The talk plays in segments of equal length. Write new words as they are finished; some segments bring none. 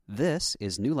This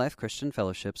is New Life Christian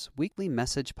Fellowship's weekly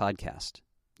message podcast.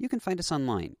 You can find us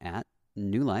online at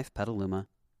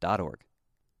newlifepetaluma.org.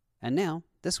 And now,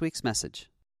 this week's message.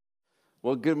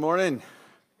 Well, good morning.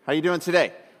 How you doing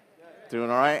today?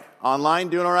 Doing all right? Online,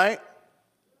 doing all right?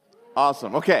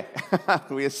 Awesome. Okay.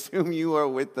 We assume you are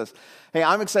with us. Hey,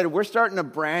 I'm excited. We're starting a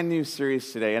brand new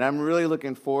series today, and I'm really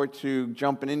looking forward to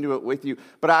jumping into it with you.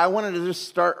 But I wanted to just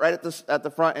start right at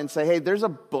the front and say, hey, there's a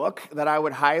book that I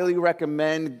would highly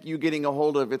recommend you getting a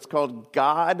hold of. It's called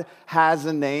God Has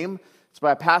a Name. It's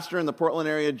by a pastor in the Portland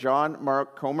area, John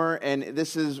Mark Comer, and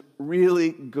this is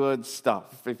really good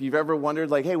stuff. If you've ever wondered,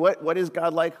 like, hey, what is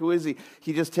God like? Who is He?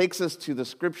 He just takes us to the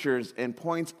Scriptures and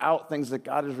points out things that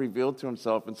God has revealed to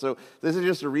Himself. And so this is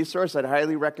just a resource I'd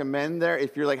highly recommend there.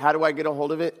 If you're like, how do I get a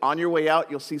hold of it? On your way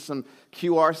out, you'll see some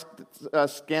QR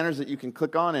scanners that you can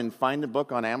click on and find the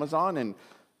book on Amazon, and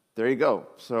there you go.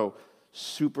 So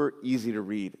super easy to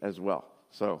read as well.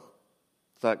 So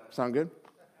does that sound good?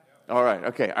 All right,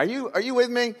 okay. Are you with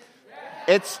me?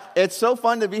 Yeah. It's so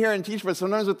fun to be here and teach, but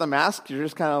sometimes with the mask, you're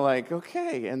just kind of like,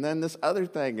 okay, and then this other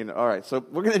thing. And all right, so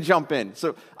we're going to jump in.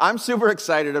 So I'm super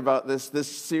excited about this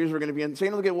series we're going to be in.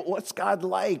 Taking a look at what's God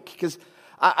like? Because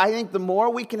I think the more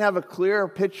we can have a clearer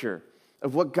picture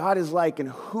of what God is like and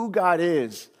who God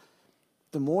is,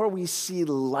 the more we see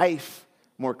life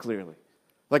more clearly.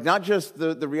 Like not just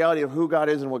the reality of who God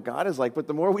is and what God is like, but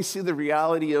the more we see the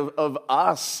reality of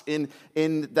us in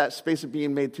that space of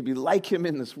being made to be like Him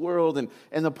in this world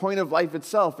and the point of life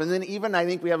itself. And then even I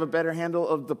think we have a better handle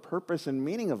of the purpose and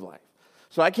meaning of life.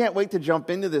 So I can't wait to jump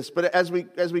into this. But as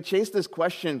we chase this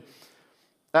question,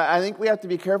 I think we have to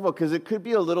be careful because it could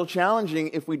be a little challenging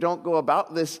if we don't go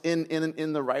about this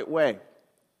in the right way.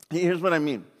 Here's what I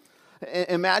mean.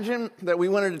 Imagine that we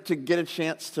wanted to get a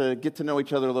chance to get to know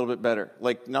each other a little bit better.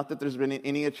 Like, not that there's been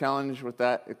any challenge with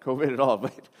that COVID at all,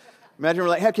 but imagine we're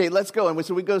like, okay, let's go. And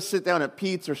so we go sit down at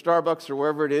Pete's or Starbucks or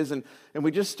wherever it is, and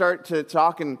we just start to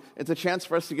talk, and it's a chance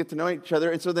for us to get to know each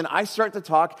other. And so then I start to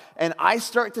talk, and I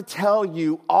start to tell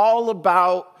you all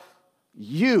about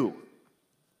you.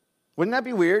 Wouldn't that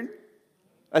be weird?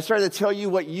 I started to tell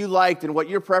you what you liked and what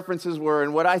your preferences were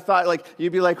and what I thought. Like,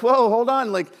 you'd be like, whoa, hold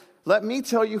on, like, let me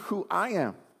tell you who I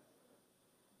am.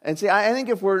 And see, I think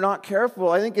if we're not careful,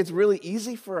 I think it's really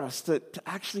easy for us to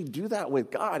actually do that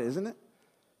with God, isn't it?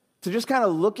 To just kind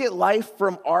of look at life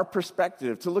from our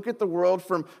perspective, to look at the world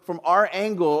from our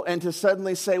angle, and to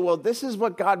suddenly say, well, this is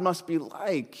what God must be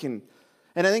like. And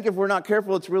I think if we're not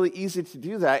careful, it's really easy to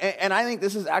do that. And I think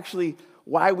this is actually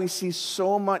why we see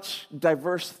so much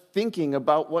diverse thinking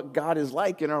about what God is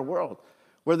like in our world.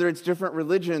 Whether it's different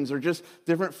religions or just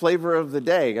different flavor of the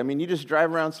day. I mean, you just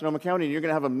drive around Sonoma County and you're going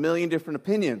to have a million different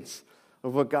opinions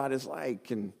of what God is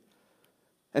like. And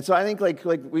so I think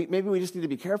maybe we just need to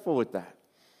be careful with that.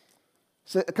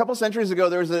 So a couple centuries ago,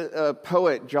 there was a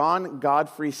poet, John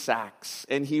Godfrey Saxe,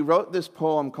 and he wrote this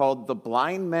poem called The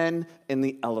Blind Men and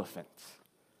the Elephant.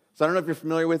 So I don't know if you're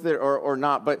familiar with it or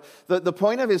not, but the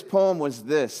point of his poem was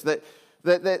this, that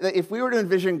if we were to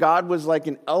envision God was like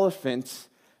an elephant,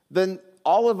 then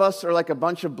all of us are like a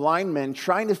bunch of blind men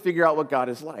trying to figure out what God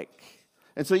is like.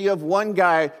 And so you have one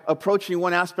guy approaching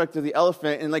one aspect of the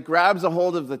elephant and like grabs a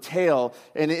hold of the tail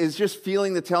and is just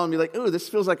feeling the tail and be like, oh, this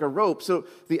feels like a rope. So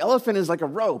the elephant is like a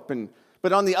rope.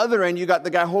 But on the other end, you got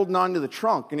the guy holding on to the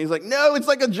trunk. And he's like, no, it's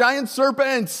like a giant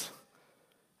serpent.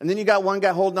 And then you got one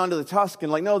guy holding on to the tusk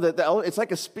and like, no, it's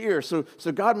like a spear. So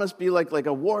God must be like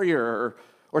a warrior.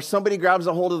 Or somebody grabs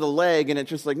a hold of the leg and it's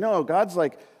just like, no, God's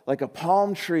like a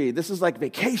palm tree. This is like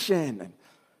vacation.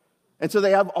 And so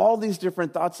they have all these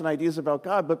different thoughts and ideas about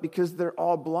God, but because they're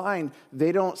all blind,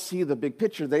 they don't see the big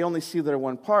picture. They only see their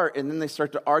one part, and then they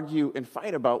start to argue and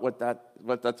fight about what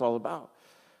that's all about.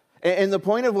 And the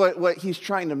point of what he's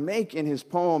trying to make in his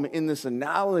poem, in this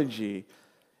analogy,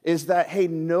 is that, hey,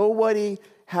 nobody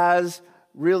has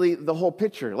really the whole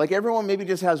picture. Like everyone maybe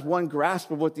just has one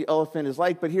grasp of what the elephant is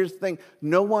like, but here's the thing,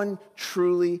 no one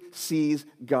truly sees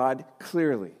God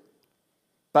clearly.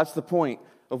 That's the point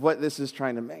of what this is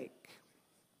trying to make.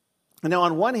 And now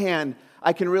on one hand,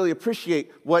 I can really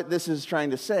appreciate what this is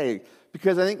trying to say,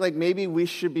 because I think like maybe we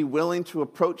should be willing to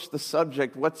approach the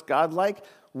subject, what's God like,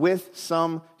 with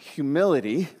some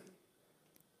humility.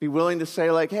 Be willing to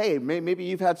say like, hey, maybe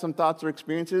you've had some thoughts or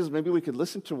experiences. Maybe we could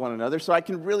listen to one another. So I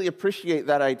can really appreciate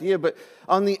that idea. But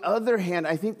on the other hand,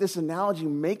 I think this analogy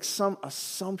makes some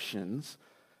assumptions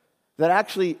that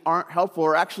actually aren't helpful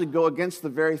or actually go against the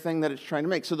very thing that it's trying to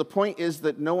make. So the point is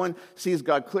that no one sees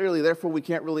God clearly. Therefore, we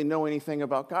can't really know anything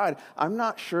about God. I'm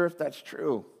not sure if that's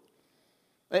true.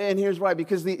 And here's why.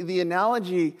 Because the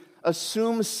analogy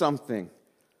assumes something.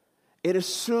 it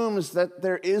assumes that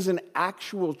there is an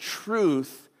actual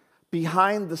truth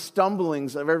behind the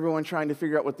stumblings of everyone trying to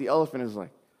figure out what the elephant is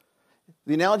like.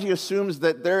 The analogy assumes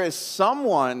that there is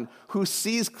someone who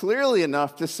sees clearly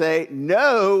enough to say,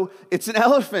 no, it's an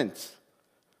elephant.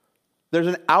 There's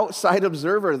an outside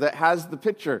observer that has the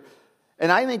picture.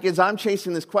 And I think as I'm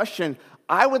chasing this question,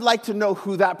 I would like to know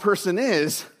who that person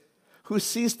is who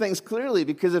sees things clearly,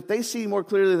 because if they see more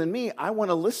clearly than me, I want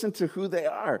to listen to who they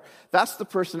are. That's the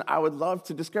person I would love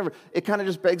to discover. It kind of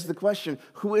just begs the question,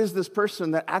 who is this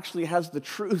person that actually has the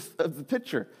truth of the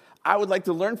picture? I would like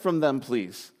to learn from them,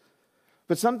 please.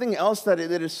 But something else that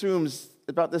it assumes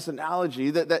about this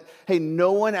analogy, that hey,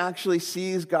 no one actually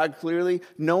sees God clearly.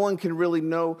 No one can really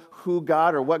know who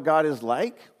God or what God is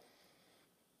like.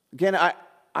 Again,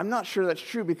 I'm not sure that's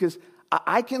true, because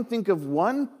I can think of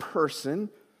one person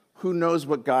who knows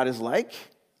what God is like.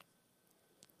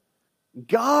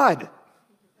 God.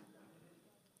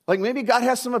 Like maybe God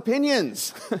has some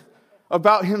opinions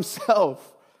about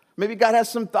himself. Maybe God has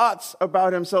some thoughts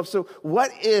about himself. So what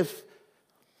if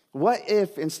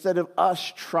instead of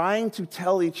us trying to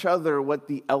tell each other what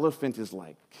the elephant is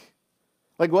like?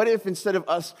 Like what if instead of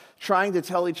us trying to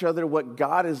tell each other what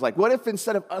God is like? What if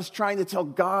instead of us trying to tell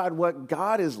God what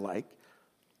God is like,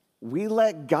 we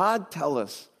let God tell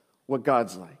us what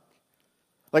God's like?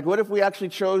 Like what if we actually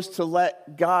chose to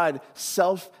let God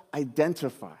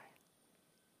self-identify?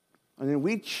 And then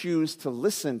we choose to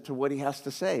listen to what he has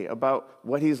to say about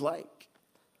what he's like.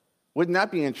 Wouldn't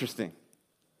that be interesting?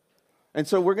 And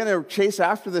so we're going to chase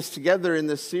after this together in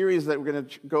this series that we're going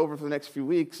to go over for the next few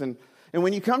weeks. And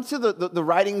when you come to the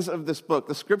writings of this book,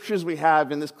 the scriptures we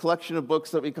have in this collection of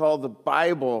books that we call the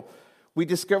Bible, we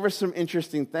discover some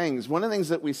interesting things. One of the things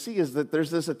that we see is that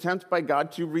there's this attempt by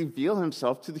God to reveal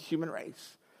himself to the human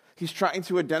race. He's trying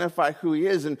to identify who he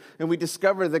is, and we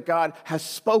discover that God has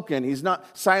spoken. He's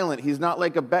not silent. He's not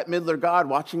like a Bette Midler God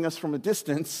watching us from a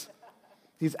distance.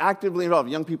 He's actively involved.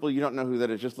 Young people, you don't know who that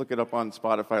is. Just look it up on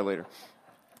Spotify later.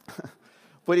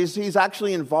 But he's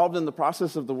actually involved in the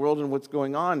process of the world and what's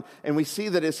going on, and we see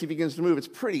that as he begins to move, it's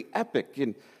pretty epic.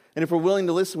 And if we're willing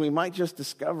to listen, we might just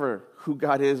discover who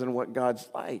God is and what God's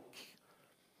like.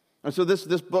 And so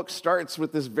this book starts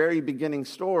with this very beginning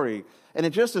story, and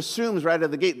it just assumes right out of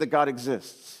the gate that God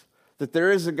exists, that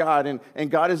there is a God,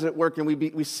 and God is at work, and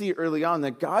we see early on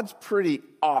that God's pretty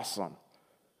awesome.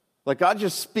 Like God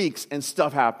just speaks and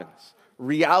stuff happens.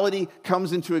 Reality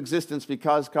comes into existence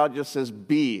because God just says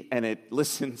be, and it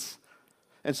listens.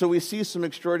 And so we see some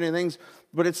extraordinary things,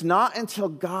 but it's not until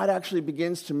God actually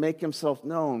begins to make himself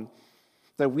known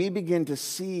that we begin to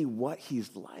see what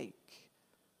he's like.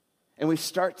 And we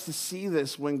start to see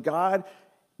this when God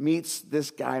meets this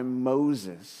guy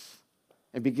Moses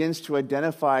and begins to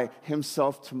identify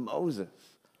himself to Moses.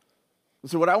 And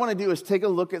so what I want to do is take a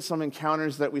look at some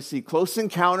encounters that we see, close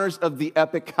encounters of the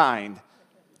epic kind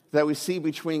that we see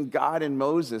between God and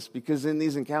Moses, because in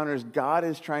these encounters, God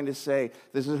is trying to say,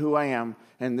 this is who I am,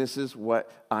 and this is what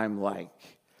I'm like.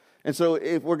 And so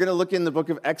if we're going to look in the book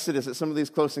of Exodus at some of these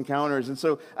close encounters. And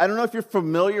so I don't know if you're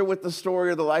familiar with the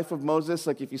story of the life of Moses.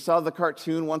 Like if you saw the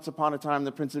cartoon Once Upon a Time,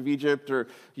 The Prince of Egypt, or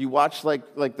you watched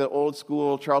like the old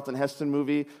school Charlton Heston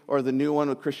movie, or the new one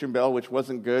with Christian Bale, which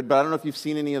wasn't good. But I don't know if you've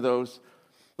seen any of those.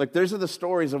 Like those are the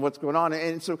stories of what's going on.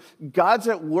 And so God's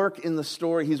at work in the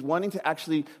story. He's wanting to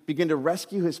actually begin to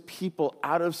rescue his people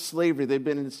out of slavery. They've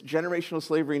been in generational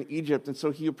slavery in Egypt. And so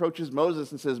he approaches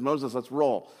Moses and says, Moses, let's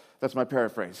roll. That's my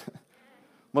paraphrase.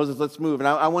 Moses, let's move. And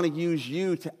I want to use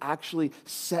you to actually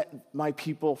set my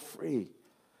people free.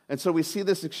 And so we see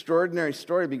this extraordinary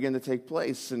story begin to take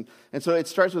place. And so it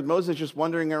starts with Moses just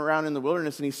wandering around in the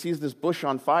wilderness, and he sees this bush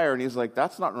on fire, and he's like,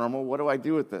 that's not normal. What do I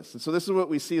do with this? And so this is what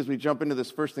we see as we jump into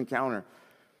this first encounter.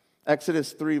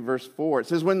 Exodus 3, verse 4. It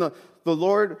says, when the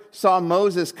Lord saw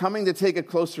Moses coming to take a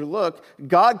closer look,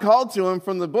 God called to him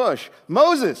from the bush,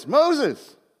 Moses,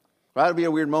 Moses. Well, that would be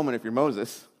a weird moment if you're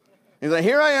Moses. He's like,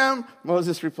 here I am,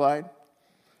 Moses replied.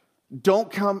 Don't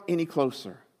come any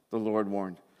closer, the Lord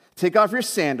warned. Take off your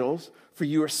sandals, for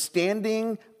you are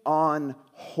standing on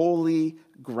holy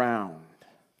ground.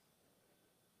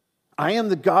 I am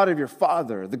the God of your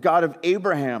father, the God of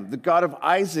Abraham, the God of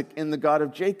Isaac, and the God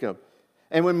of Jacob.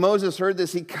 And when Moses heard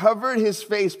this, he covered his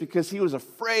face because he was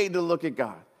afraid to look at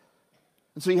God.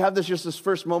 And so you have this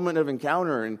first moment of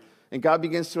encounter, and God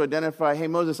begins to identify, hey,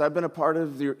 Moses, I've been a part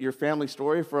of your family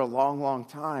story for a long, long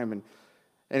time.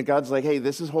 And God's like, hey,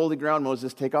 this is holy ground,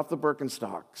 Moses. Take off the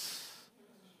Birkenstocks.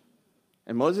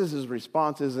 And Moses'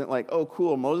 response isn't like, oh,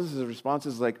 cool. Moses' response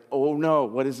is like, oh, no,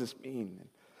 what does this mean?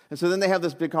 And so then they have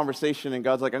this big conversation, and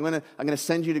God's like, I'm gonna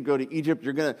send you to go to Egypt.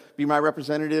 You're going to be my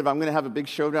representative. I'm going to have a big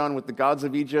showdown with the gods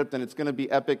of Egypt, and it's going to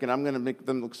be epic, and I'm going to make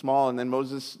them look small. And then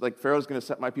Moses, like, Pharaoh's going to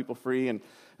set my people free. And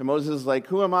Moses is like,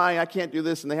 who am I? I can't do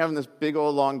this. And they having this big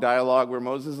old long dialogue where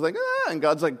Moses is like, and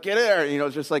God's like, get there.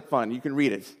 It's just like fun. You can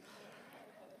read it.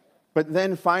 But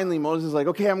then finally Moses is like,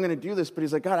 okay, I'm going to do this. But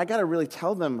he's like, God, I got to really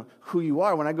tell them who you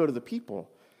are when I go to the people.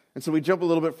 And so we jump a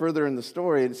little bit further in the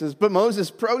story. And it says, but Moses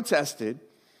protested,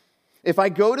 if I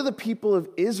go to the people of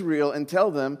Israel and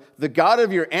tell them, the God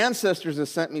of your ancestors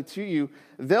has sent me to you,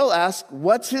 they'll ask,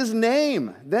 what's his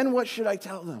name? Then what should I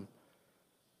tell them?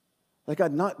 Like,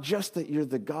 God, not just that you're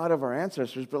the God of our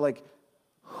ancestors, but like,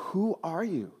 who are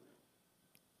you?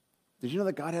 Did you know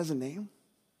that God has a name?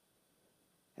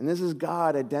 And this is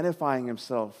God identifying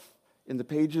himself in the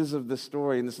pages of this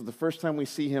story. And this is the first time we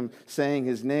see him saying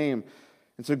his name.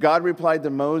 And so God replied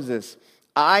to Moses,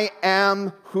 I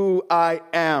am who I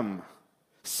am.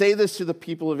 Say this to the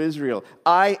people of Israel.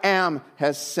 I am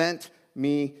has sent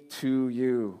me to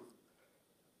you.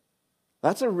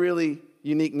 That's a really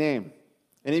unique name.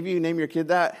 Any of you name your kid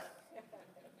that?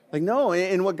 Like, no.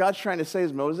 And what God's trying to say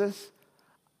is, Moses,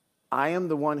 I am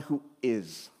the one who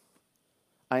is.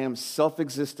 I am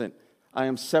self-existent. I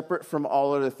am separate from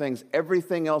all other things.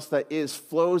 Everything else that is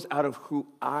flows out of who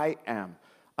I am.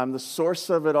 I'm the source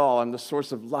of it all. I'm the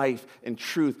source of life and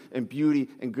truth and beauty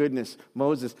and goodness.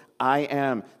 Moses, I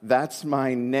am. That's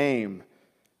my name.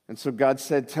 And so God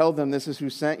said, tell them this is who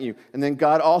sent you. And then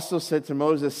God also said to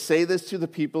Moses, say this to the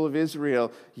people of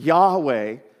Israel,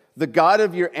 Yahweh, the God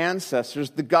of your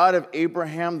ancestors, the God of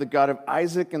Abraham, the God of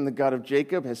Isaac, and the God of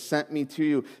Jacob has sent me to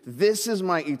you. This is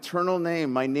my eternal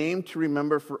name, my name to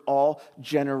remember for all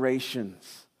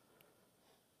generations.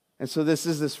 And so this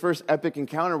is this first epic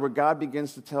encounter where God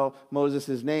begins to tell Moses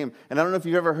his name. And I don't know if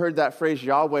you've ever heard that phrase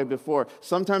Yahweh before.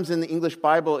 Sometimes in the English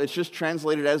Bible, it's just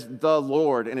translated as the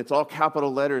Lord, and it's all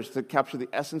capital letters to capture the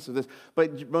essence of this.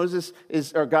 But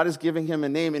God is giving him a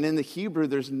name, and in the Hebrew,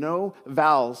 there's no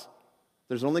vowels.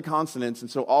 There's only consonants, and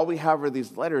so all we have are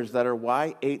these letters that are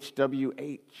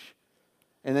YHWH.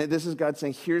 And this is God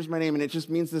saying, here's my name, and it just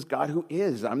means this God who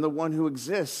is. I'm the one who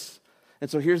exists. And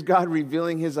so here's God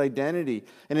revealing his identity.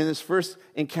 And in this first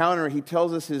encounter, he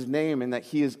tells us his name and that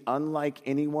he is unlike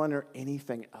anyone or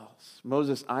anything else.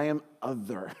 Moses, I am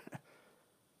other.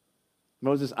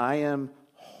 Moses, I am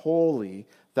holy.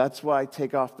 That's why I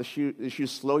take off the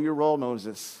shoes. Slow your roll,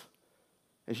 Moses.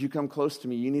 As you come close to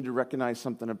me, you need to recognize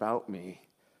something about me.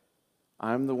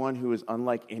 I'm the one who is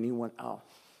unlike anyone else.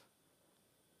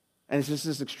 And it's just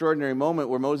this extraordinary moment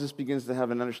where Moses begins to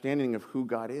have an understanding of who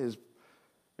God is.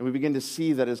 And we begin to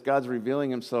see that as God's revealing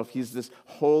himself, he's this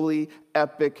holy,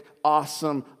 epic,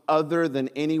 awesome, other than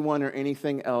anyone or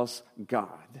anything else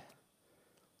God.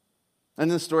 And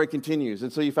the story continues.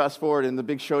 And so you fast forward, and the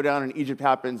big showdown in Egypt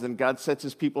happens, and God sets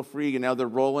his people free, and now they're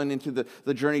rolling into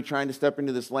the journey, trying to step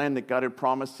into this land that God had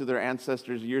promised to their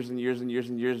ancestors years and years and years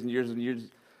and years and years and years,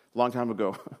 a long time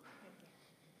ago.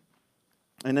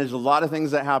 And there's a lot of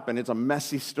things that happen. It's a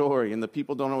messy story, and the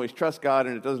people don't always trust God,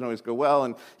 and it doesn't always go well,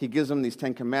 and he gives them these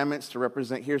 10 commandments to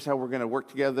represent, here's how we're going to work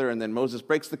together, and then Moses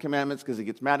breaks the commandments because he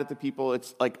gets mad at the people.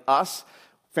 It's like us,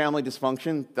 family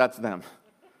dysfunction, that's them.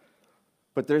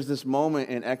 But there's this moment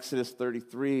in Exodus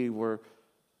 33 where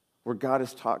God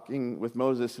is talking with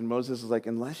Moses, and Moses is like,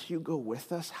 unless you go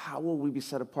with us, how will we be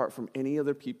set apart from any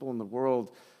other people in the world?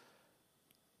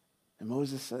 And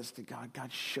Moses says to God,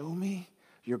 God, show me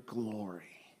your glory.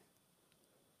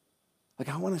 Like,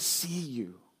 I want to see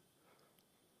you.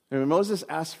 And when Moses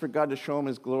asks for God to show him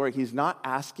his glory, he's not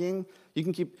asking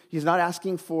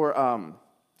for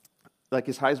like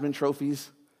his Heisman trophies.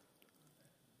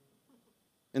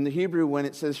 In the Hebrew, when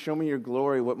it says, show me your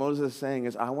glory, what Moses is saying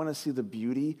is, I want to see the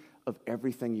beauty of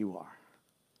everything you are.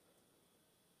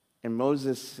 And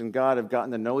Moses and God have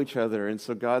gotten to know each other, and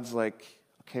so God's like,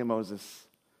 okay, Moses,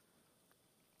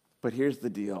 but here's the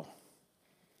deal.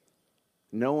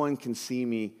 No one can see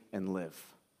me and live.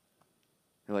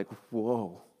 You're like,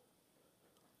 whoa.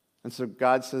 And so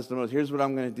God says to Moses, here's what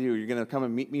I'm going to do. You're going to come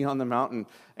and meet me on the mountain,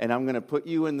 and I'm going to put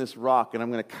you in this rock, and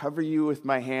I'm going to cover you with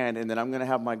my hand, and then I'm going to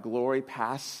have my glory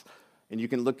pass, and you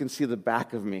can look and see the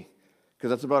back of me,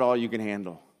 because that's about all you can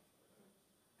handle.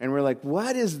 And we're like,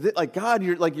 what is this? Like, God,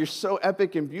 you're so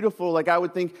epic and beautiful. Like, I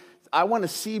would think, I want to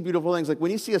see beautiful things. Like,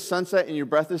 when you see a sunset and your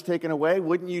breath is taken away,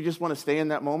 wouldn't you just want to stay in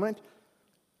that moment?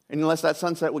 Unless that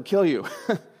sunset would kill you.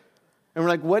 And we're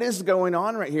like, what is going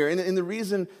on right here? And the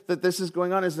reason that this is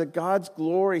going on is that God's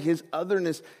glory, his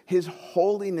otherness, his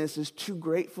holiness is too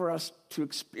great for us to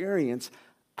experience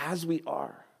as we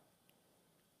are.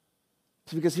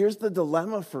 So because here's the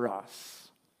dilemma for us.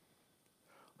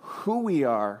 who we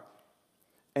are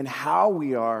and how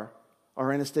we are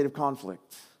in a state of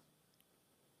conflict.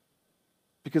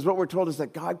 Because what we're told is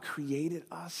that God created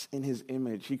us in his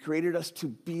image. He created us to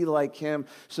be like him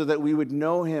so that we would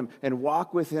know him and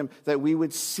walk with him, that we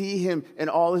would see him in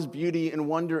all his beauty and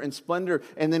wonder and splendor,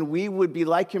 and then we would be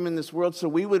like him in this world, so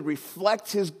we would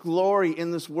reflect his glory in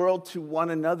this world to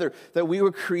one another, that we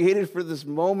were created for this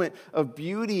moment of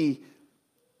beauty,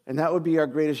 and that would be our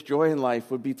greatest joy in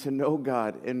life, would be to know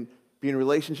God and be in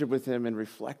relationship with him and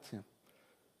reflect him.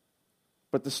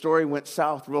 But the story went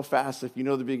south real fast, if you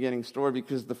know the beginning story,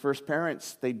 because the first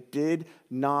parents, they did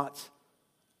not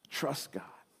trust God.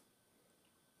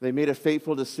 They made a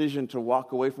fateful decision to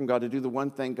walk away from God, to do the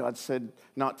one thing God said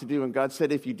not to do. And God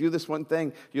said, if you do this one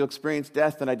thing, you'll experience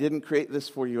death, and I didn't create this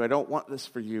for you. I don't want this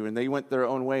for you. And they went their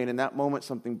own way, and in that moment,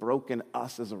 something broke in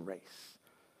us as a race.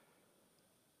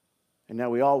 And now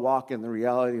we all walk in the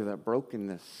reality of that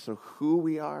brokenness. So who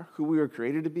we are, who we were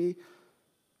created to be,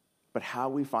 but how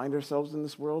we find ourselves in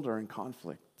this world are in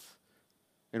conflict.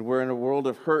 And we're in a world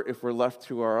of hurt if we're left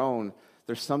to our own.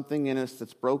 There's something in us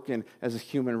that's broken as a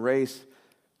human race,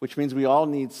 which means we all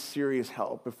need serious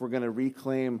help if we're going to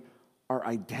reclaim our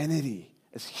identity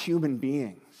as human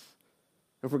beings,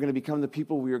 if we're going to become the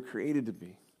people we were created to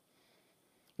be.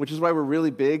 Which is why we're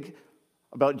really big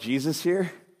about Jesus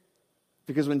here.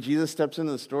 Because when Jesus steps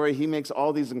into the story, he makes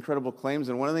all these incredible claims.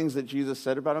 And one of the things that Jesus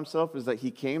said about himself is that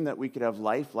he came that we could have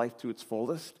life to its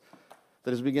fullest.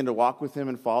 That as we begin to walk with him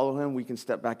and follow him, we can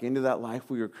step back into that life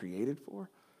we were created for.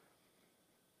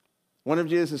 One of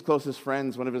Jesus' closest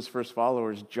friends, one of his first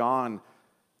followers, John,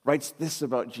 writes this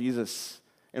about Jesus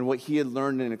and what he had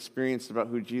learned and experienced about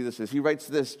who Jesus is.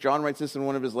 John writes this in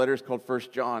one of his letters called 1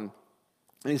 John.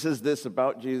 And he says this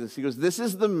about Jesus. He goes, "This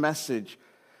is the message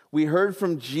we heard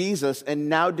from Jesus and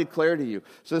now declare to you."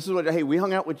 So this is we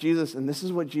hung out with Jesus, and this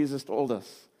is what Jesus told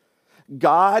us.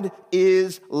 God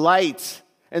is light,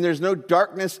 and there's no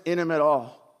darkness in him at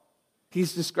all.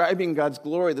 He's describing God's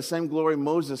glory, the same glory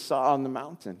Moses saw on the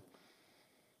mountain.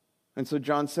 And so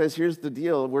John says, here's the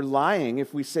deal. We're lying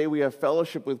if we say we have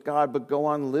fellowship with God, but go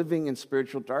on living in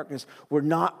spiritual darkness. We're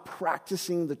not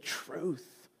practicing the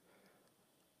truth.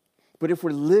 But if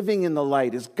we're living in the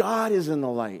light, as God is in the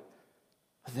light,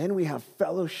 then we have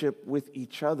fellowship with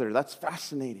each other. That's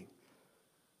fascinating.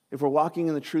 If we're walking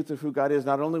in the truth of who God is,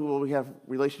 not only will we have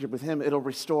relationship with him, it'll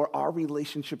restore our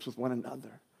relationships with one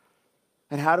another.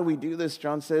 And how do we do this?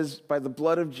 John says, by the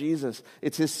blood of Jesus.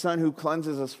 It's his son who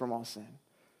cleanses us from all sin.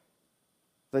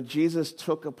 That Jesus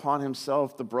took upon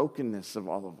himself the brokenness of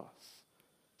all of us.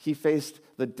 He faced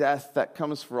the death that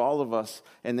comes for all of us,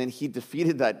 and then he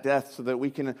defeated that death so that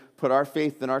we can put our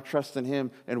faith and our trust in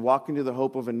him and walk into the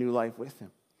hope of a new life with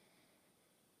him.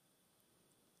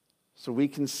 So we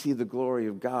can see the glory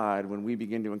of God when we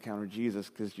begin to encounter Jesus,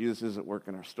 because Jesus is at work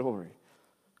in our story.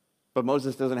 But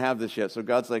Moses doesn't have this yet, so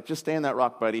God's like, just stay in that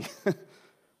rock, buddy.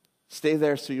 Stay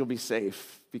there so you'll be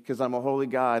safe, because I'm a holy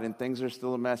God and things are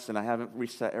still a mess and I haven't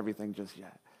reset everything just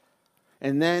yet.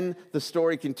 And then the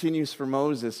story continues for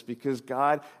Moses, because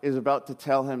God is about to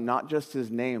tell him not just his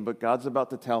name, but God's about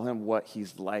to tell him what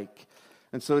he's like.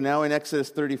 And so now in Exodus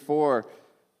 34,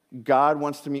 God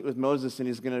wants to meet with Moses, and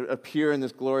he's going to appear in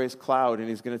this glorious cloud, and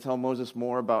he's going to tell Moses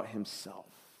more about himself.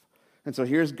 And so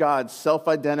here's God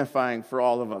self-identifying for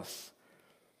all of us.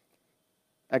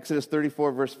 Exodus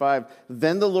 34, verse 5,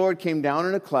 "Then the Lord came down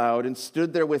in a cloud and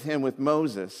stood there with him with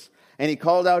Moses, and he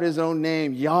called out his own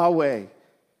name, Yahweh.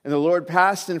 And the Lord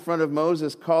passed in front of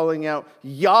Moses, calling out,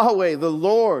 Yahweh, the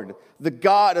Lord, the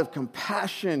God of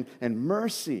compassion and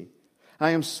mercy. I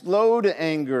am slow to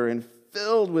anger and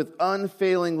filled with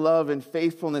unfailing love and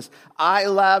faithfulness. I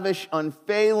lavish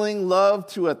unfailing love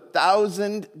to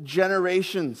 1,000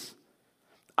 generations.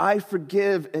 I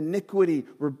forgive iniquity,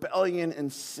 rebellion,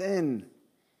 and sin.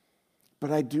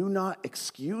 But I do not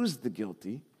excuse the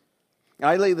guilty.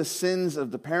 I lay the sins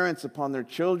of the parents upon their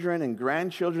children and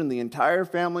grandchildren. The entire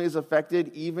family is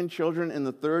affected, even children in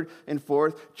the 3rd and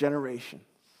 4th generations."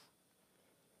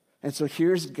 And so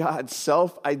here's God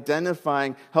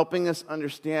self-identifying, helping us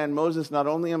understand, Moses, not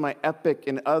only am I epic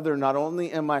and other, not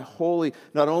only am I holy,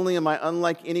 not only am I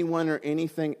unlike anyone or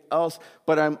anything else,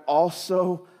 but I'm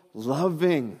also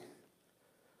loving.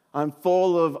 I'm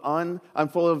full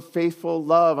of faithful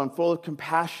love. I'm full of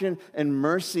compassion and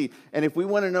mercy. And if we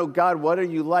want to know, God, what are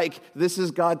you like? This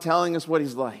is God telling us what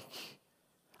he's like.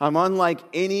 I'm unlike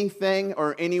anything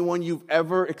or anyone you've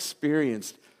ever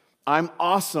experienced. I'm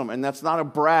awesome, and that's not a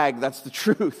brag, that's the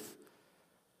truth.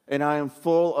 And I am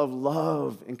full of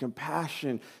love and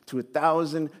compassion to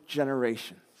 1,000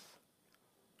 generations.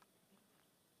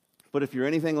 But if you're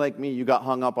anything like me, you got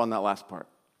hung up on that last part.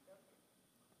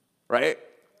 right?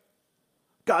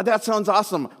 God, that sounds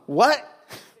awesome. What?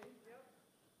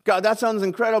 God, that sounds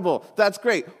incredible. That's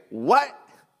great. What?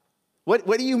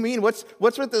 What do you mean? What's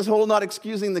with this whole not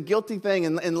excusing the guilty thing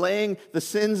and laying the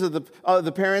sins of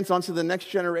the parents onto the next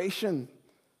generation?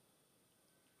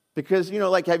 Because,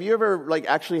 have you ever,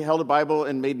 actually held a Bible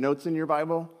and made notes in your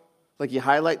Bible? Like, you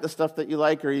highlight the stuff that you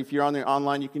like, or if you're on there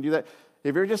online, you can do that.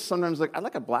 If you're just sometimes I'd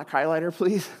like a black highlighter,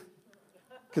 please.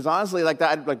 Because honestly,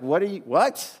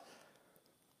 what?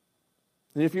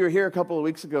 And if you were here a couple of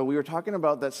weeks ago, we were talking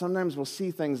about that sometimes we'll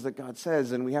see things that God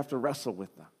says, and we have to wrestle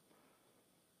with them.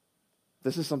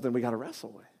 This is something we got to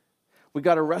wrestle with. We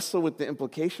got to wrestle with the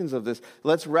implications of this.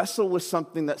 Let's wrestle with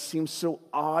something that seems so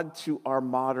odd to our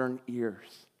modern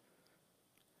ears.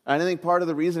 And I think part of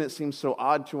the reason it seems so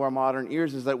odd to our modern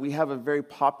ears is that we have a very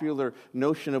popular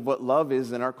notion of what love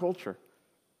is in our culture.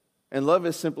 And love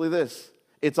is simply this.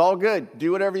 It's all good.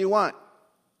 Do whatever you want.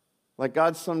 Like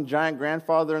God's some giant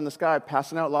grandfather in the sky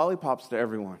passing out lollipops to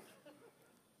everyone.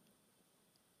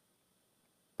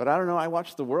 But I don't know, I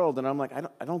watch the world and I'm like,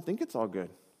 I don't think it's all good.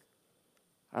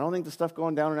 I don't think the stuff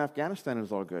going down in Afghanistan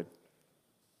is all good.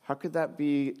 How could that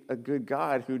be a good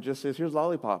God who just says, here's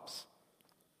lollipops?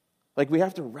 We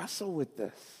have to wrestle with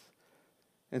this.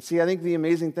 And see, I think the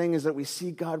amazing thing is that we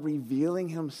see God revealing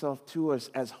himself to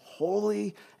us as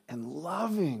holy and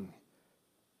loving.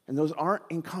 And those aren't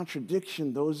in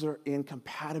contradiction. Those are in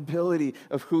compatibility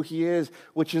of who he is,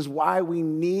 which is why we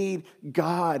need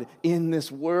God in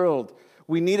this world.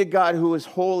 We need a God who is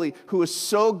holy, who is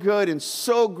so good and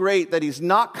so great that he's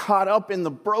not caught up in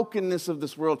the brokenness of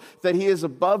this world, that he is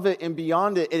above it and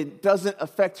beyond it. And it doesn't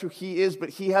affect who he is, but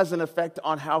he has an effect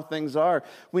on how things are.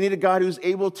 We need a God who's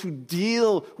able to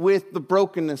deal with the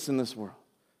brokenness in this world.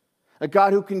 A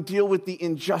God who can deal with the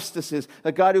injustices,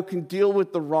 a God who can deal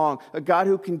with the wrong, a God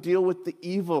who can deal with the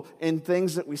evil and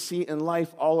things that we see in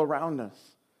life all around us.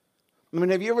 I mean,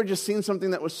 have you ever just seen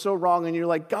something that was so wrong and you're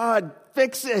like, God,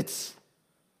 fix it?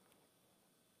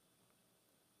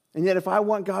 And yet if I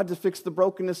want God to fix the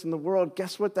brokenness in the world,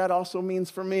 guess what that also means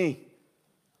for me?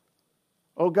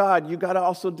 Oh God, you got to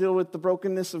also deal with the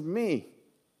brokenness of me.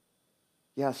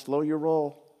 Yeah, slow your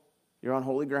roll. You're on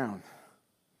holy ground.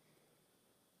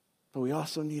 But we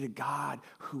also need a God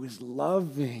who is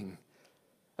loving,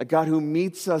 a God who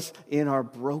meets us in our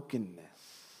brokenness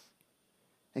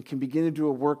and can begin to do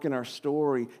a work in our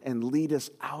story and lead us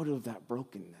out of that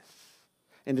brokenness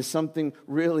into something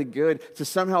really good, to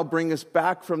somehow bring us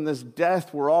back from this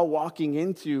death we're all walking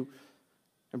into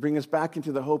and bring us back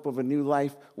into the hope of a new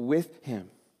life with him.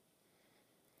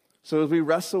 So as we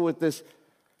wrestle with this,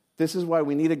 this is why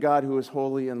we need a God who is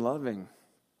holy and loving.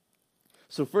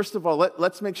 So first of all,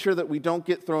 let's make sure that we don't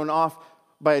get thrown off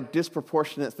by a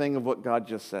disproportionate thing of what God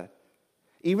just said.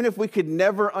 Even if we could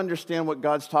never understand what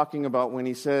God's talking about when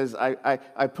he says,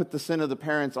 I put the sin of the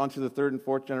parents onto the third and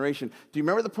fourth generation. Do you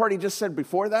remember the part he just said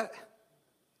before that?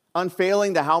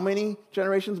 Unfailing to how many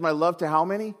generations? My love to how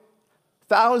many?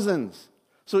 Thousands.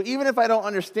 So even if I don't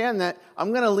understand that, I'm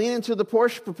going to lean into the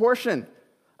proportion.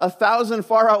 1,000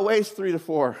 far outweighs 3 to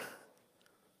 4.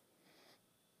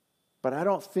 But I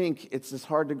don't think it's as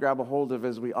hard to grab a hold of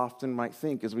as we often might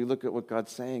think as we look at what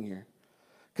God's saying here.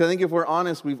 Because I think if we're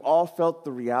honest, we've all felt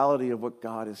the reality of what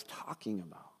God is talking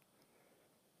about.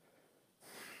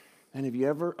 And have you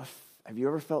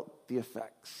ever felt the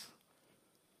effects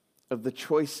of the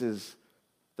choices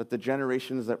that the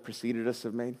generations that preceded us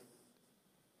have made?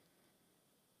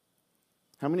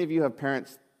 How many of you have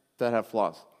parents that have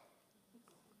flaws?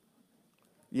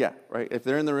 Yeah, right? If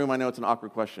they're in the room, I know it's an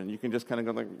awkward question. You can just kind of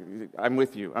go like, I'm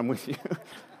with you.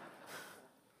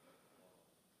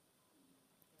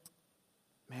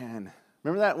 Man,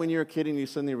 remember that when you were a kid and you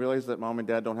suddenly realized that mom and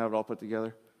dad don't have it all put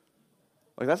together?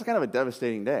 That's kind of a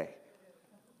devastating day.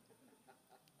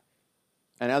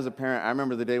 And as a parent, I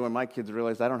remember the day when my kids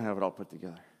realized I don't have it all put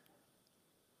together.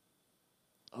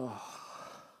 Oh.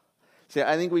 See,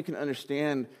 I think we can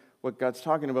understand what God's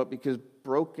talking about because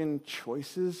broken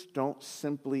choices don't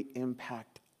simply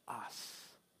impact us.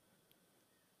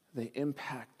 They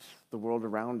impact the world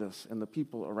around us and the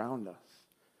people around us.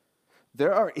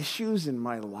 There are issues in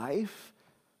my life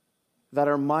that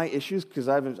are my issues because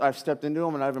I've stepped into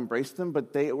them and I've embraced them,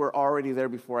 but they were already there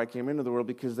before I came into the world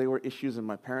because they were issues in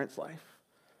my parents' life.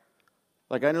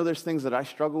 I know there's things that I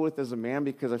struggle with as a man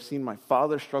because I've seen my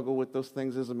father struggle with those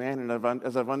things as a man, and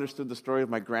as I've understood the story of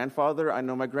my grandfather, I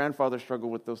know my grandfather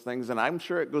struggled with those things, and I'm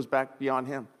sure it goes back beyond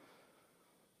him.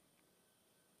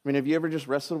 I mean, have you ever just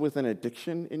wrestled with an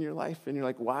addiction in your life, and you're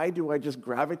like, why do I just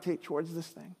gravitate towards this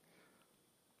thing?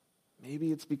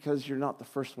 Maybe it's because you're not the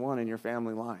first one in your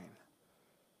family line.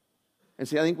 And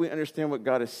see, I think we understand what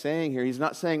God is saying here. He's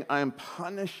not saying, I am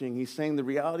punishing. He's saying the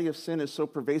reality of sin is so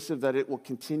pervasive that it will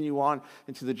continue on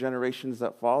into the generations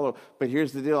that follow. But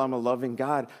here's the deal. I'm a loving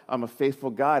God. I'm a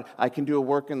faithful God. I can do a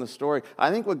work in the story.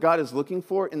 I think what God is looking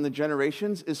for in the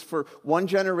generations is for one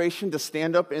generation to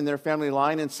stand up in their family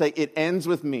line and say, it ends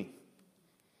with me.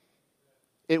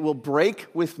 It will break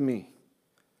with me.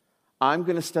 I'm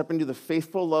going to step into the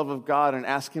faithful love of God and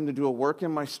ask him to do a work in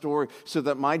my story so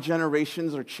that my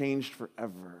generations are changed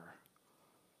forever.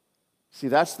 See,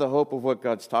 that's the hope of what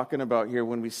God's talking about here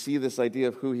when we see this idea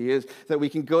of who he is, that we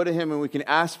can go to him and we can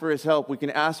ask for his help. We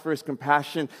can ask for his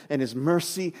compassion and his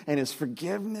mercy and his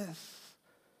forgiveness.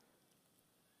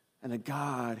 And a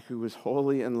God who is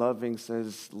holy and loving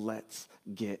says, let's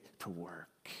get to work.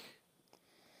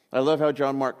 I love how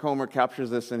John Mark Comer captures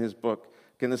this in his book.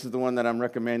 Again, this is the one that I'm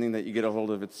recommending that you get a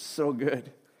hold of. It's so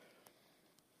good.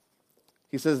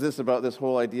 He says this about this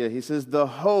whole idea. He says, the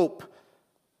hope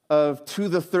of to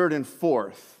the third and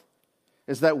fourth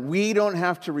is that we don't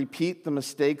have to repeat the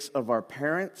mistakes of our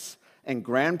parents and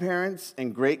grandparents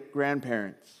and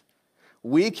great-grandparents.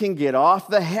 We can get off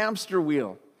the hamster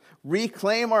wheel,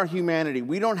 reclaim our humanity.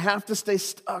 We don't have to stay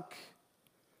stuck.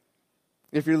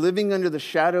 If you're living under the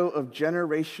shadow of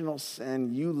generational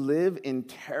sin, you live in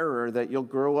terror that you'll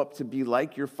grow up to be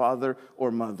like your father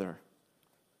or mother.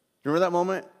 Remember that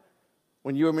moment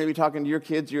when you were maybe talking to your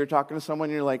kids, you were talking to someone,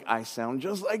 and you're like, I sound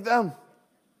just like them.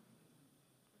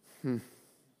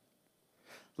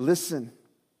 Listen,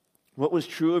 what was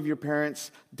true of your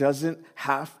parents doesn't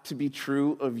have to be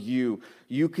true of you.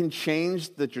 You can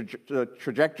change the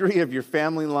trajectory of your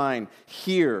family line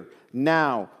here,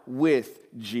 now, with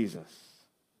Jesus.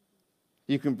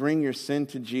 You can bring your sin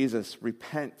to Jesus,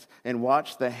 repent, and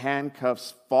watch the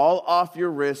handcuffs fall off your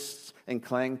wrists and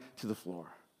clang to the floor.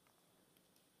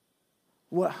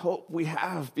 What hope we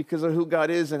have because of who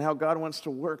God is and how God wants to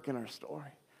work in our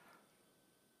story.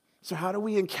 So how do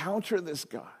we encounter this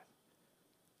God?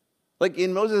 Like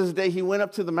in Moses' day, he went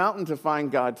up to the mountain to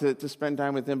find God, to spend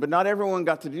time with him. But not everyone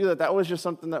got to do that. That was just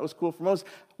something that was cool for Moses.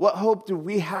 What hope do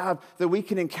we have that we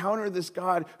can encounter this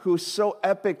God who is so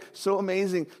epic, so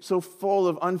amazing, so full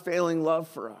of unfailing love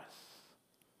for us?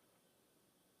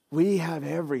 We have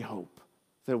every hope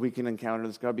that we can encounter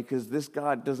this God because this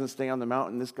God doesn't stay on the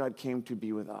mountain. This God came to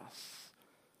be with us.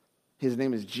 His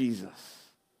name is Jesus.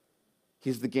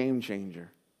 He's the game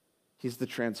changer. He's the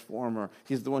transformer.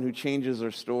 He's the one who changes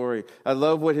our story. I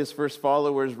love what his first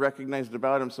followers recognized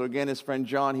about him. So again, his friend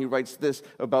John, he writes this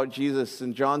about Jesus.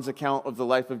 In John's account of the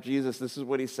life of Jesus, this is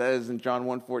what he says in John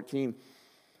 1:14.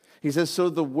 He says, so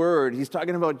the Word, he's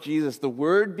talking about Jesus, the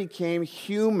Word became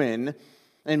human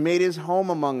and made his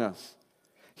home among us.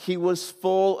 He was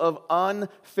full of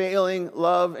unfailing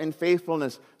love and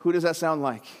faithfulness. Who does that sound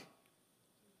like?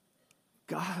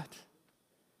 God.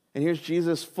 And here's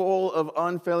Jesus full of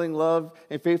unfailing love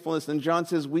and faithfulness. And John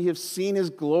says, we have seen his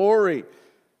glory,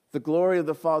 the glory of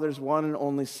the Father's one and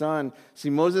only Son. See,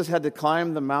 Moses had to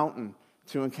climb the mountain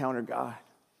to encounter God.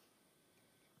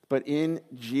 But in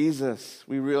Jesus,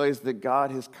 we realize that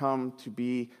God has come to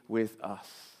be with us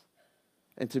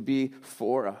and to be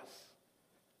for us.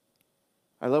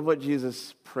 I love what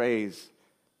Jesus prays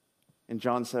in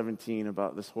John 17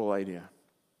 about this whole idea.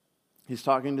 He's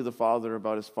talking to the Father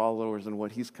about his followers and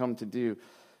what he's come to do.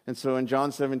 And so in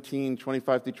John 17,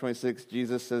 25 through 26,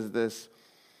 Jesus says this,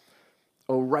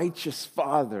 O righteous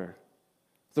Father,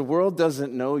 the world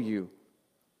doesn't know you,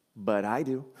 but I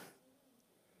do.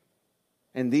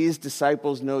 And these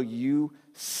disciples know you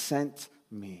sent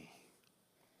me.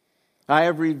 I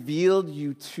have revealed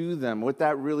you to them. What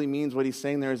that really means, what he's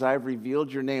saying there is, I have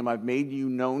revealed your name. I've made you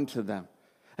known to them.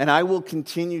 And I will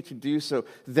continue to do so.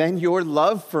 Then your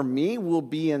love for me will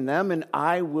be in them, and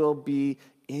I will be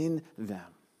in them.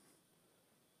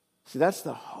 See, that's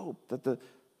the hope, that the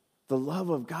love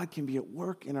of God can be at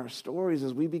work in our stories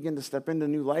as we begin to step into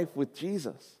new life with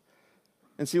Jesus.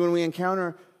 And see, when we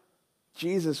encounter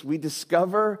Jesus, we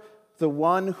discover the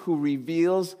one who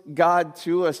reveals God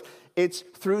to us. It's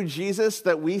through Jesus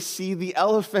that we see the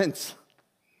elephant.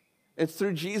 It's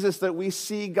through Jesus that we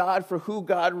see God for who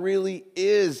God really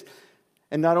is.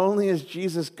 And not only is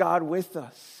Jesus God with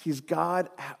us, he's God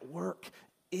at work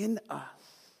in us.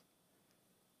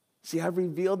 See, I've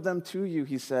revealed them to you,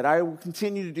 he said. I will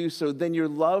continue to do so. Then your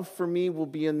love for me will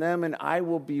be in them, and I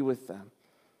will be with them.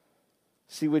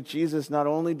 See, with Jesus, not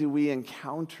only do we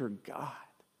encounter God,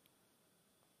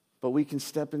 but we can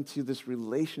step into this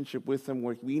relationship with him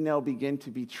where we now begin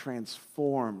to be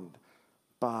transformed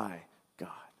by God.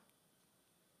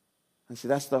 And see,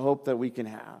 that's the hope that we can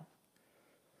have.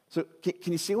 So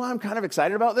can you see why I'm kind of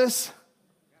excited about this?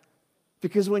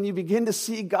 Because when you begin to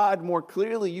see God more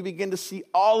clearly, you begin to see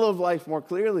all of life more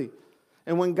clearly.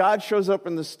 And when God shows up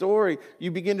in the story, you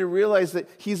begin to realize that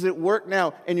He's at work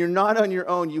now and you're not on your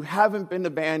own. You haven't been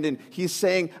abandoned. He's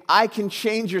saying, I can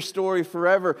change your story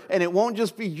forever. And it won't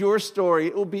just be your story.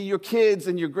 It will be your kids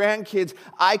and your grandkids.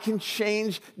 I can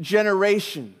change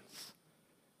generations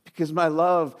because my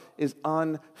love is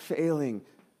unfailing.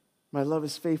 My love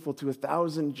is faithful to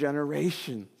 1,000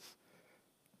 generations.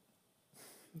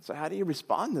 So how do you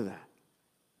respond to that?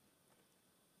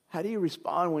 How do you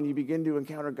respond when you begin to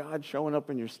encounter God showing up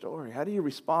in your story? How do you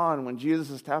respond when Jesus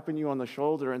is tapping you on the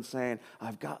shoulder and saying,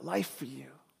 I've got life for you?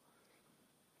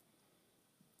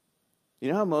 You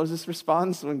know how Moses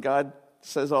responds when God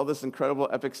says all this incredible,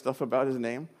 epic stuff about his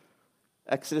name?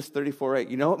 Exodus 34:8.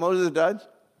 You know what Moses does?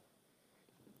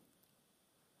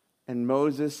 And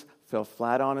Moses fell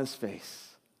flat on his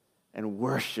face and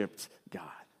worshiped God.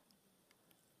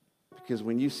 Because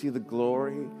when you see the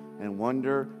glory and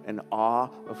wonder and awe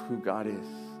of who God is,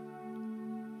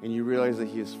 and you realize that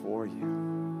He is for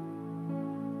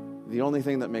you, the only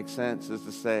thing that makes sense is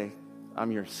to say,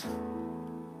 I'm yours.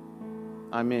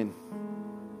 I'm in.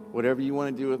 Whatever you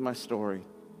want to do with my story,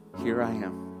 here I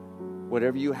am.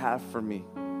 Whatever you have for me,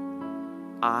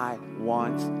 I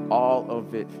want all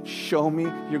of it. Show me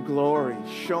your glory.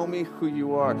 Show me who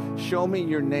you are. Show me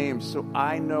your name so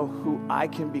I know who I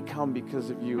can become because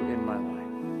of you in my life.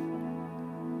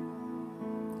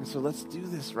 And so let's do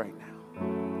this right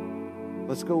now.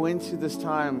 Let's go into this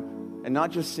time and not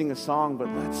just sing a song, but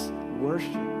let's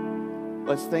worship.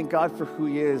 Let's thank God for who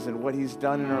He is and what He's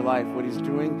done in our life, what He's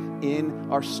doing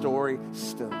in our story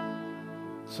still.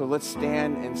 So let's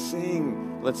stand and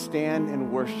sing. Let's stand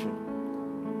and worship.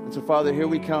 And so, Father, here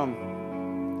we come.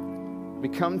 We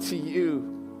come to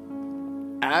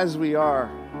you as we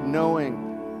are,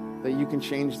 knowing that you can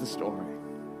change the story.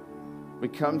 We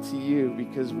come to you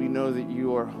because we know that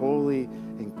you are holy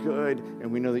and good,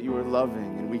 and we know that you are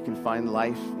loving, and we can find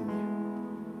life in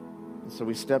you. And so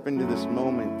we step into this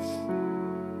moment,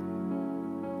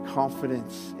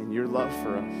 confidence in your love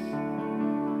for us,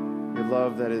 your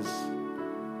love that is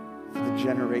for the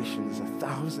generations,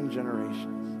 1,000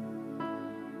 generations.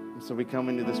 So we come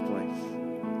into this place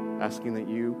asking that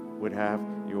you would have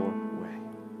your way.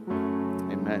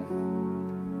 Amen.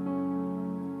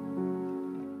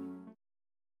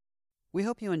 We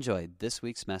hope you enjoyed this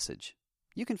week's message.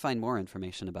 You can find more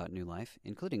information about New Life,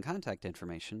 including contact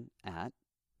information, at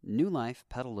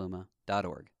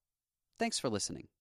newlifepetaluma.org. Thanks for listening.